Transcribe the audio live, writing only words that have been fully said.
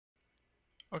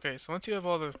Okay, so once you have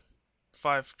all the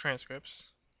 5 transcripts,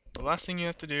 the last thing you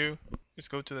have to do is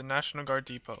go to the National Guard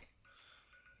Depot,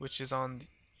 which is on the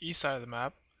east side of the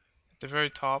map, at the very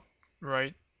top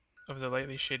right of the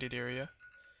lightly shaded area.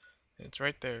 It's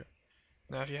right there.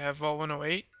 Now if you have Vault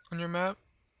 108 on your map,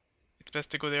 it's best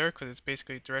to go there because it's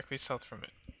basically directly south from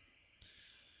it.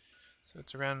 So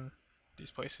it's around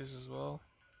these places as well.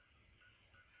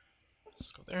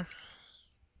 Let's go there.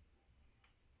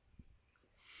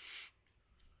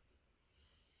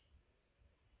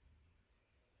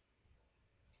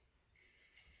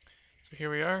 So here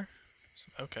we are.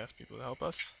 Some outcast people to help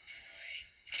us.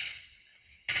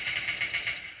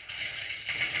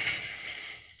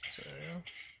 So there we go.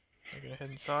 We're gonna head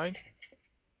inside.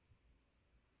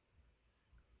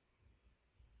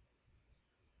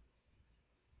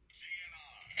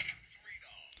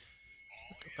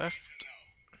 Go left.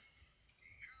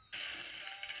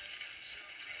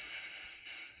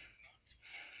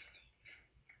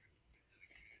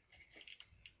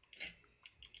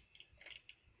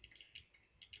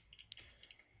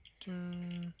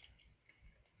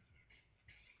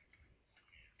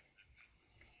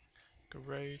 Go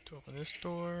right to open this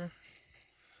door.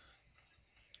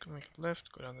 Go make a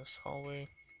left, go down this hallway.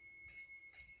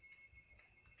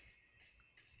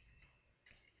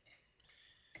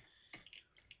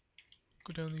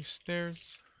 Go down these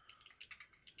stairs.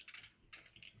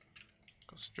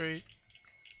 Go straight.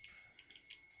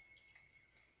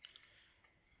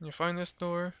 And you find this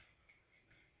door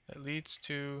that leads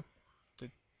to the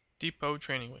depot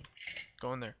training wing.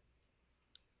 Go in there.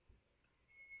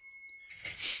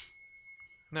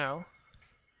 Now,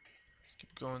 let's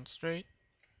keep going straight.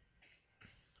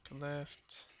 Go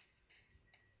left.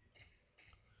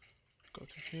 Go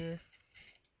through here.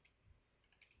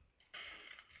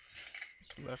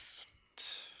 Go left.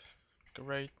 Go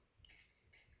right.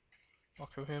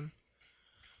 Walk through him.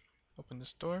 Open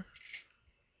this door.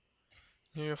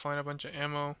 Here you'll find a bunch of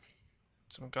ammo,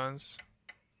 some guns.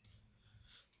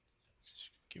 Just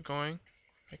keep going.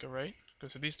 Make a right. Go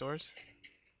through these doors.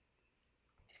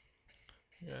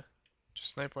 Yeah,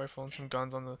 just sniper rifle and some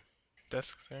guns on the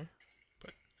desks there.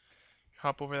 But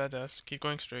hop over that desk. Keep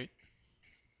going straight.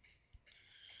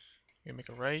 You're gonna make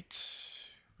a right.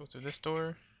 Go through this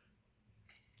door.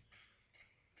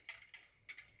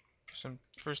 There's some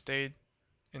first aid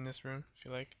in this room if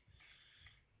you like.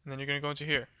 And then you're gonna go into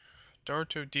here. Door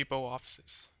to depot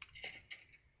offices.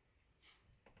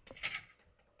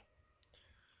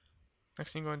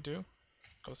 Next thing you're going to do,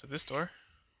 go to this door.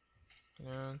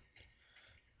 And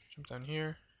jump down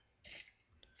here.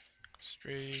 Go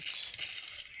straight.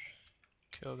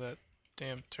 Kill that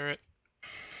damn turret.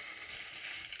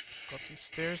 Go up these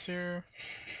stairs here.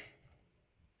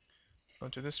 Go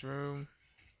into this room.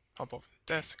 Hop over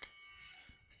the desk.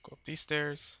 Go up these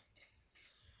stairs.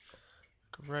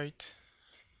 Go right.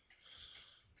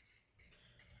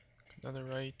 Another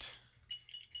right.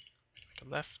 Make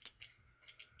a left.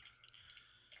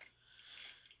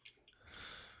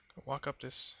 Go walk up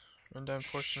this rundown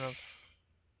portion of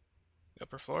the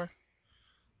upper floor.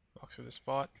 Walk through the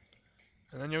spot.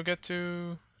 And then you'll get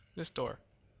to this door.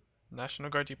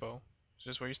 National Guard Depot. Which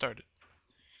is where you started.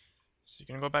 So you're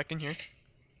gonna go back in here.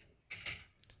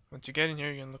 Once you get in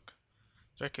here, you're gonna look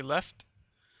directly left.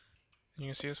 And you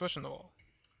can see a switch on the wall.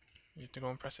 You have to go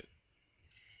and press it.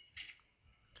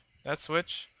 That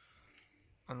switch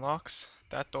unlocks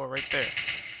that door right there.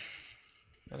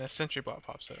 And a sentry bot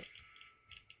pops out.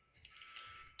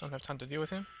 Don't have time to deal with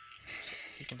him, so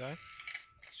he can die.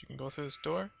 So you can go through this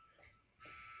door,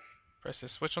 press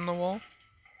this switch on the wall,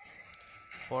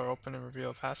 floor open and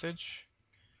reveal a passage,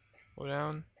 go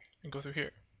down and go through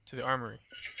here to the armory.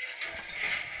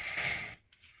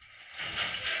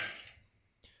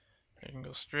 You can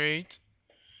go straight,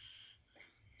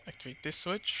 activate this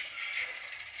switch,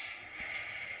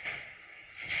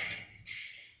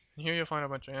 and here you'll find a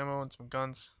bunch of ammo and some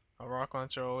guns, a rock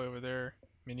launcher all the way over there,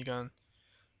 minigun.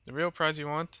 The real prize you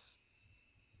want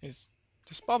is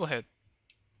this bobblehead.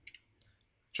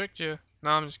 Tricked you. No,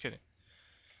 I'm just kidding.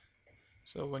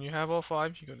 So when you have all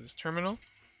 5, you go to this terminal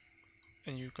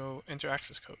and you go enter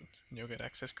access code and you'll get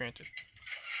access granted.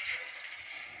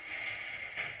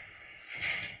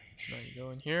 Now you go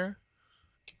in here,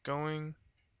 keep going,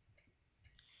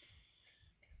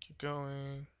 kill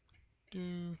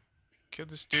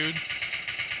this dude,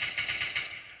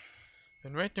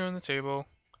 and right there on the table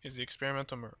is the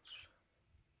Experimental MIRV.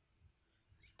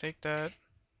 Take that,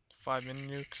 5 mini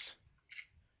nukes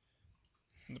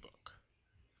in the book.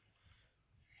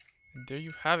 And there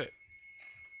you have it.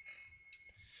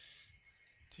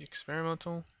 The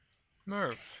Experimental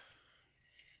MIRV.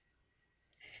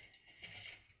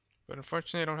 But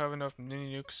unfortunately I don't have enough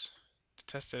mini nukes to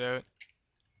test it out.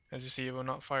 As you see, it will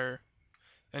not fire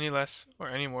any less or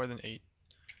any more than 8.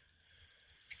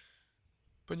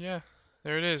 But yeah,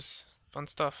 there it is. Fun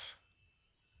stuff.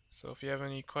 So if you have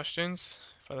any questions,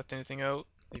 if I left anything out,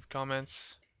 leave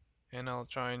comments and I'll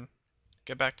try and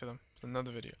get back to them with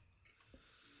another video.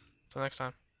 Until next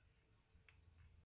time.